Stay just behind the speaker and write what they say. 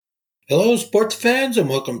Hello, sports fans, and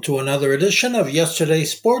welcome to another edition of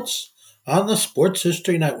Yesterday's Sports on the Sports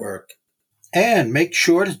History Network. And make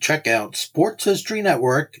sure to check out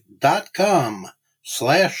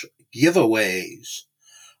sportshistorynetwork.com/giveaways.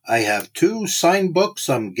 I have two signed books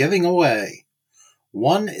I'm giving away.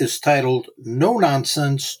 One is titled No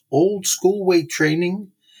Nonsense Old School Weight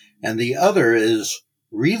Training, and the other is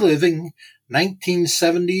Reliving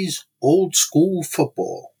 1970s Old School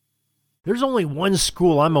Football. There's only one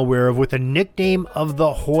school I'm aware of with a nickname of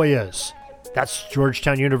the Hoyas. That's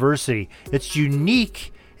Georgetown University. It's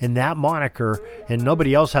unique in that moniker, and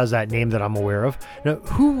nobody else has that name that I'm aware of. Now,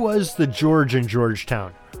 who was the George in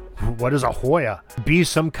Georgetown? What is a Hoya? Be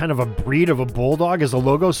some kind of a breed of a bulldog, as the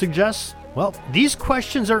logo suggests? Well, these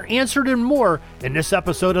questions are answered and more in this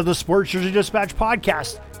episode of the Sports Jersey Dispatch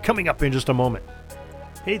podcast, coming up in just a moment.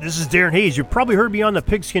 Hey, this is Darren Hayes. You've probably heard me on the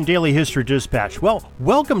Pigskin Daily History Dispatch. Well,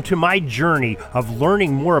 welcome to my journey of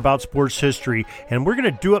learning more about sports history, and we're going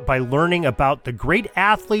to do it by learning about the great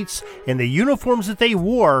athletes and the uniforms that they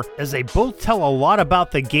wore, as they both tell a lot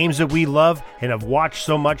about the games that we love and have watched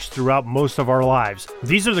so much throughout most of our lives.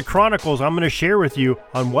 These are the chronicles I'm going to share with you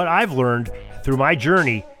on what I've learned through my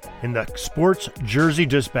journey in the Sports Jersey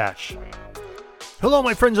Dispatch. Hello,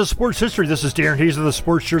 my friends of sports history. This is Darren Hayes of the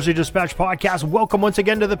Sports Jersey Dispatch podcast. Welcome once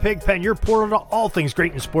again to the Pig Pen, your portal to all things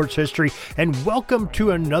great in sports history, and welcome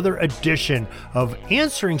to another edition of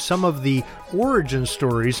answering some of the origin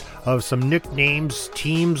stories of some nicknames,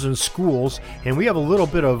 teams, and schools. And we have a little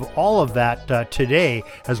bit of all of that today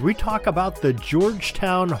as we talk about the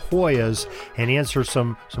Georgetown Hoyas and answer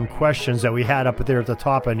some questions that we had up there at the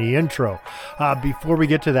top in the intro. Before we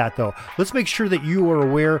get to that, though, let's make sure that you are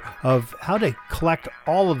aware of how to collect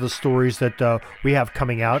all of the stories that we have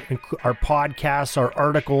coming out, our podcasts, our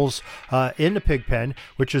articles in the Pig Pen,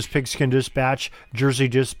 which is Pigskin Dispatch, Jersey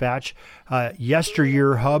Dispatch,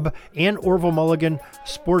 Yesteryear Hub, and Orville Mulligan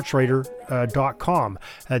SportsWriter.com.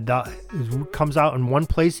 It comes out in one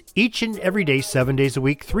place each and every day, 7 days a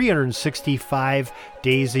week, 365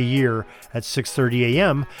 days a year at 6:30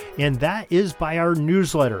 a.m. And that is by our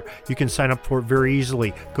newsletter. You can sign up for it very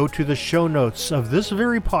easily. Go to the show notes of this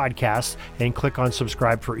very podcast and click on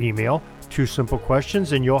subscribe for email. 2 simple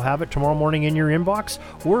questions and you'll have it tomorrow morning in your inbox,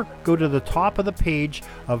 or go to the top of the page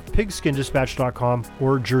of pigskinddispatch.com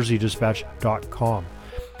or jerseydispatch.com.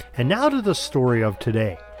 And now to the story of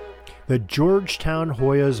today. The Georgetown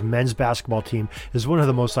Hoyas men's basketball team is one of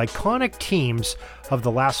the most iconic teams of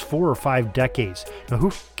the last 4 or 5 decades. Now,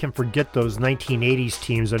 who can forget those 1980s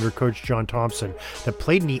teams under Coach John Thompson that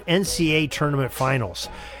played in the NCAA tournament finals?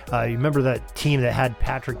 You remember that team that had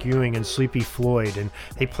Patrick Ewing and Sleepy Floyd, and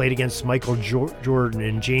they played against Michael Jordan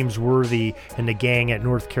and James Worthy and the gang at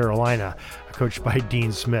North Carolina, coached by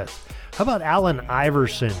Dean Smith. How about Allen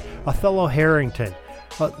Iverson, Othello Harrington?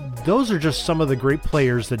 Those are just some of the great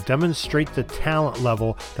players that demonstrate the talent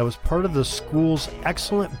level that was part of the school's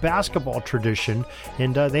excellent basketball tradition,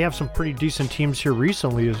 and they have some pretty decent teams here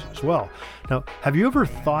recently as well. Now, have you ever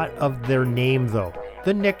thought of their name, though?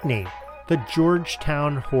 The nickname, the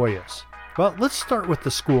Georgetown Hoyas. Well, let's start with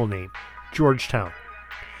the school name, Georgetown.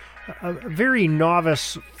 A very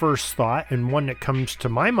novice first thought, and one that comes to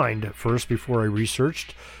my mind at first before I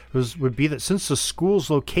researched, would be that since the school's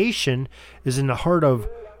location is in the heart of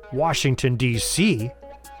Washington, D.C.,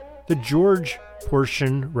 the George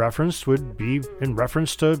portion referenced would be in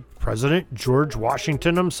reference to President George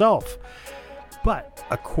Washington himself. But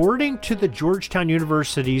according to the Georgetown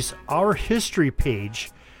University's Our History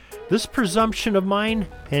page, this presumption of mine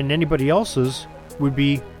and anybody else's would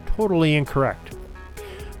be totally incorrect.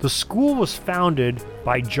 The school was founded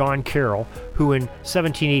by John Carroll, who in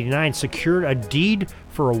 1789 secured a deed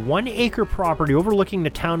for a 1-acre property overlooking the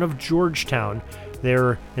town of Georgetown,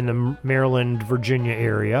 there in the Maryland, Virginia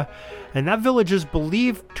area. And that village is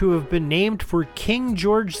believed to have been named for King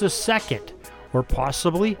George II, or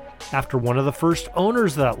possibly after one of the first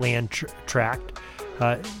owners of that land tract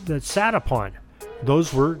that sat upon.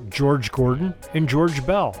 Those were George Gordon and George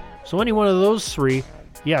Bell. So any one of those three,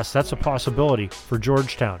 yes, that's a possibility for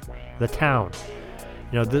Georgetown, the town.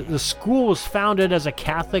 You know, the school was founded as a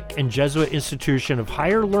Catholic and Jesuit institution of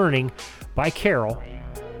higher learning by Carroll,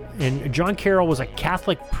 and John Carroll was a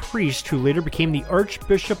Catholic priest who later became the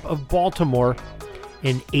Archbishop of Baltimore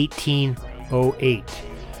in 1808.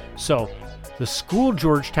 So, the school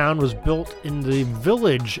Georgetown was built in the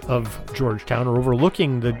village of Georgetown, or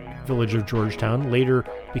overlooking the village of Georgetown, later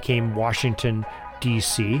became Washington,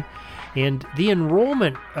 D.C., and the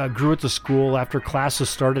enrollment grew at the school after classes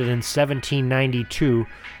started in 1792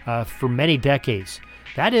 for many decades.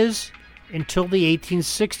 That is, until the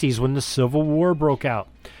 1860s when the Civil War broke out.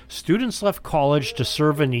 students left college to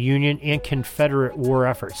serve in the Union and Confederate war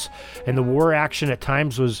efforts. And the war action at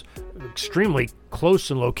times was extremely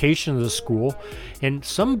close in location to the school, and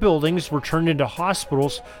some buildings were turned into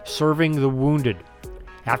hospitals serving the wounded.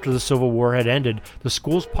 After the Civil War had ended, the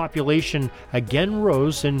school's population again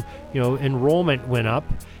rose and enrollment went up.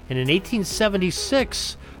 And in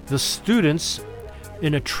 1876, the students,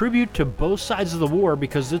 in a tribute to both sides of the war,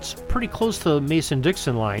 because it's pretty close to the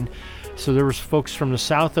Mason-Dixon line, so there was folks from the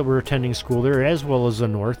South that were attending school there as well as the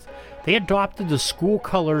North, they adopted the school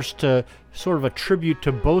colors to sort of a tribute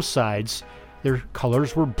to both sides. Their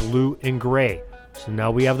colors were blue and gray. So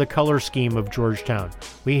now we have the color scheme of Georgetown.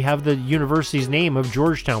 We have the university's name of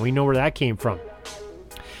Georgetown. We know where that came from.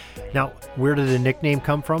 Now, where did the nickname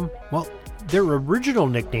come from? Well, their original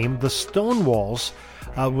nickname, the Stonewalls,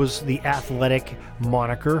 was the athletic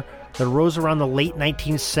moniker that arose around the late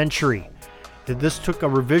 19th century. This took a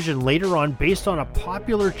revision later on based on a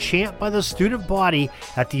popular chant by the student body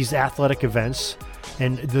at these athletic events.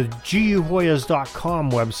 And the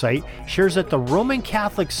guhoyas.com website shares that the Roman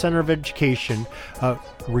Catholic Center of Education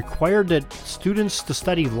required that students to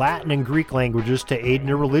study Latin and Greek languages to aid in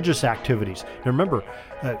their religious activities. Now remember,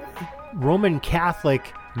 Roman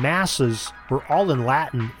Catholic masses were all in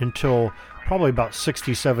Latin until probably about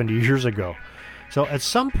 60, 70 years ago. So at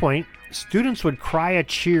some point, students would cry a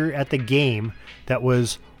cheer at the game that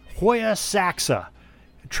was Hoya Saxa.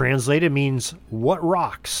 Translated means what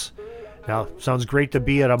rocks. Now, sounds great to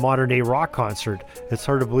be at a modern-day rock concert. It's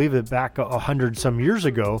hard to believe that back 100 some years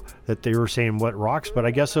ago that they were saying what rocks, but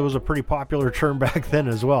I guess it was a pretty popular term back then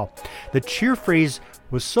as well. The cheer phrase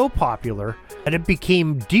was so popular that it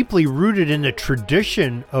became deeply rooted in the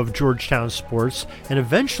tradition of Georgetown sports, and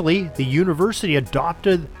eventually the university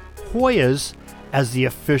adopted Hoyas as the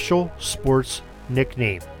official sports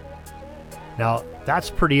nickname. Now,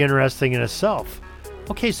 that's pretty interesting in itself.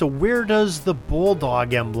 Okay, so where does the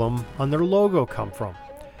bulldog emblem on their logo come from?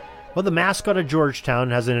 Well, the mascot of Georgetown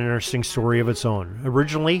has an interesting story of its own.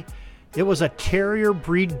 Originally, it was a terrier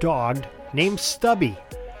breed dog named Stubby.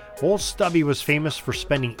 Old Stubby was famous for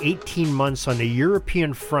spending 18 months on the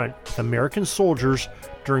European front with American soldiers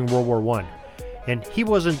during World War I. And he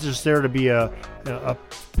wasn't just there to be a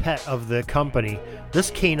pet of the company. This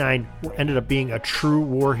canine ended up being a true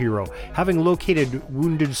war hero, having located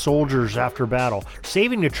wounded soldiers after battle,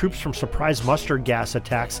 saving the troops from surprise mustard gas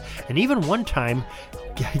attacks, and even one time,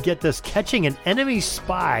 get this, catching an enemy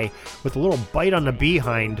spy with a little bite on the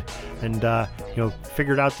behind, and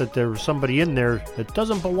figured out that there was somebody in there that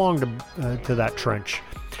doesn't belong to that trench.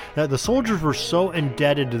 Now, the soldiers were so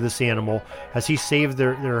indebted to this animal, as he saved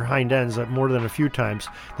their hind ends more than a few times,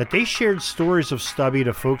 that they shared stories of Stubby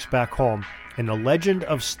to folks back home, and the legend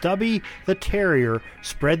of Stubby the Terrier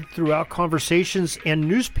spread throughout conversations and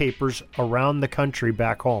newspapers around the country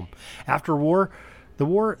back home. After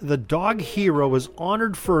the dog hero was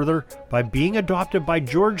honored further by being adopted by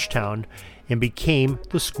Georgetown and became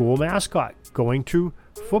the school mascot, going to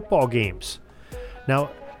football games.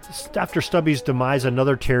 Now, after Stubby's demise,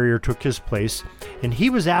 another terrier took his place, and he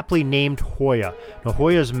was aptly named Hoya. Now,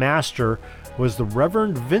 Hoya's master was the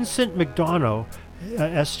Reverend Vincent McDonough,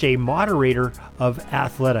 S.J. moderator of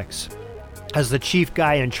athletics. As the chief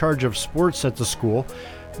guy in charge of sports at the school,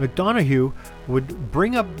 McDonough would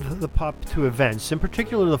bring up the pup to events, in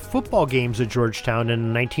particular the football games at Georgetown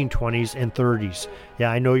in the 1920s and 30s.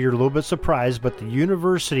 Yeah, I know you're a little bit surprised, but the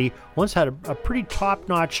university once had a pretty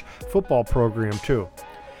top-notch football program too.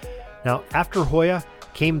 Now, after Hoya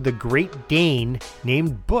came the Great Dane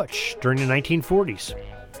named Butch during the 1940s.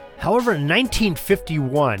 However, in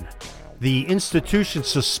 1951, the institution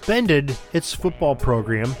suspended its football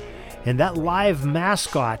program, and that live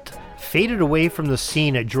mascot faded away from the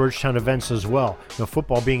scene at Georgetown events as well.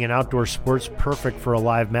 Football being an outdoor sport, perfect for a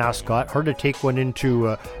live mascot. Hard to take one into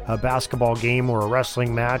a basketball game or a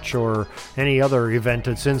wrestling match or any other event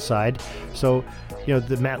that's inside. So,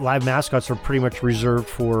 the live mascots are pretty much reserved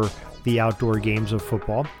for the outdoor games of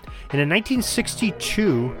football. And in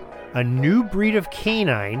 1962, a new breed of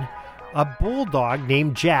canine, a bulldog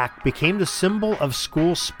named Jack, became the symbol of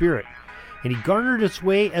school spirit, and he garnered its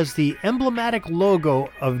way as the emblematic logo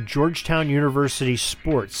of Georgetown University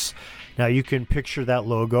sports. Now you can picture that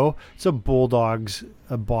logo. It's a bulldog's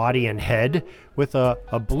body and head with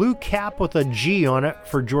a blue cap with a G on it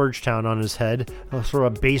for Georgetown on his head, sort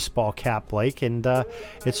of a baseball cap like, and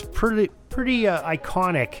it's pretty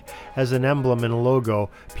iconic as an emblem and a logo.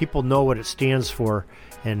 People know what it stands for,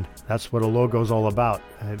 and that's what a logo is all about.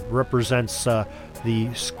 It represents the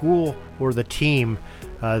school or the team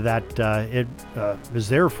that it is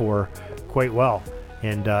there for quite well.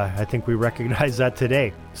 And I think we recognize that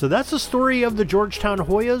today. So that's the story of the Georgetown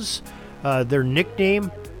Hoyas, their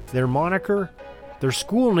nickname, their moniker, their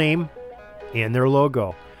school name, and their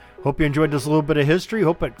logo. Hope you enjoyed this little bit of history.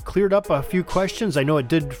 Hope it cleared up a few questions. I know it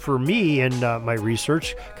did for me in my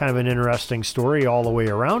research. Kind of an interesting story all the way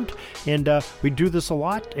around. And we do this a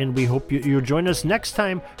lot, and we hope you'll join us next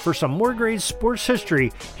time for some more great sports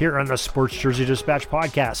history here on the Sports Jersey Dispatch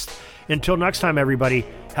podcast. Until next time, everybody,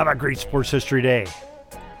 have a great sports history day.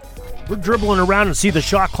 We're dribbling around and see the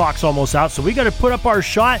shot clock's almost out, so we got to put up our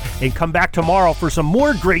shot and come back tomorrow for some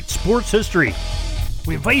more great sports history.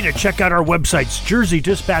 We invite you to check out our websites,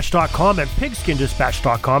 jerseydispatch.com and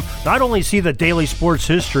pigskindispatch.com. Not only see the daily sports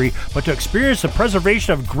history, but to experience the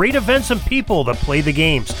preservation of great events and people that play the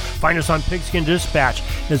games. Find us on Pigskin Dispatch.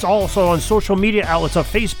 It's also on social media outlets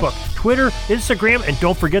of Facebook, Twitter, Instagram, and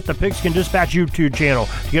don't forget the Pigskin Dispatch YouTube channel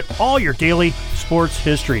to get all your daily sports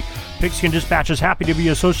history. Pigskin Dispatch is happy to be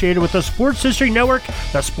associated with the Sports History Network,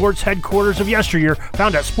 the sports headquarters of yesteryear,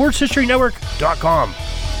 found at sportshistorynetwork.com.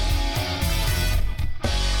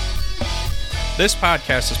 This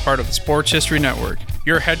podcast is part of the Sports History Network,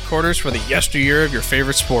 your headquarters for the yesteryear of your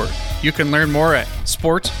favorite sport. You can learn more at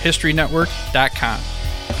sportshistorynetwork.com.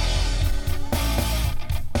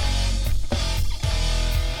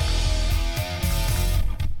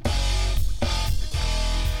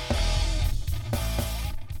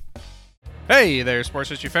 Hey there, sports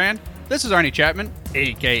history fan. This is Arnie Chapman,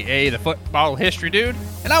 aka the Football History Dude,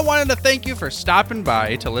 and I wanted to thank you for stopping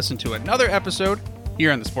by to listen to another episode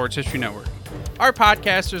here on the Sports History Network. Our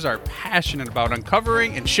podcasters are passionate about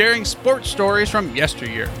uncovering and sharing sports stories from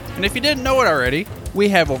yesteryear. And if you didn't know it already, we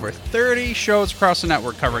have over 30 shows across the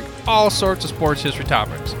network covering all sorts of sports history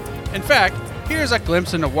topics. In fact, here's a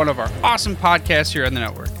glimpse into one of our awesome podcasts here on the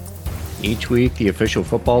network. Each week, the official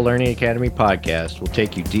Football Learning Academy podcast will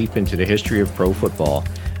take you deep into the history of pro football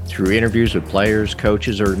through interviews with players,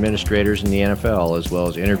 coaches, or administrators in the NFL, as well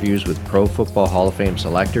as interviews with Pro Football Hall of Fame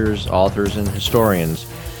selectors, authors, and historians.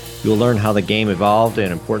 You'll learn how the game evolved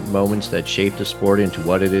and important moments that shaped the sport into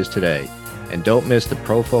what it is today. And don't miss the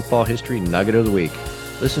Pro Football History Nugget of the Week.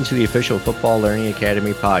 Listen to the official Football Learning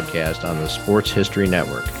Academy podcast on the Sports History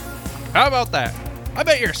Network. How about that? I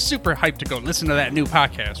bet you're super hyped to go listen to that new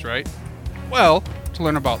podcast, right? Well, to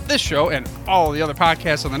learn about this show and all the other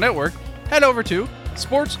podcasts on the network, head over to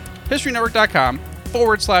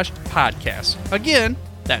sportshistorynetwork.com/podcast. Again,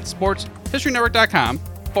 that's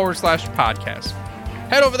sportshistorynetwork.com/podcast.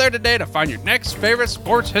 Head over there today to find your next favorite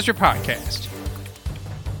sports history podcast.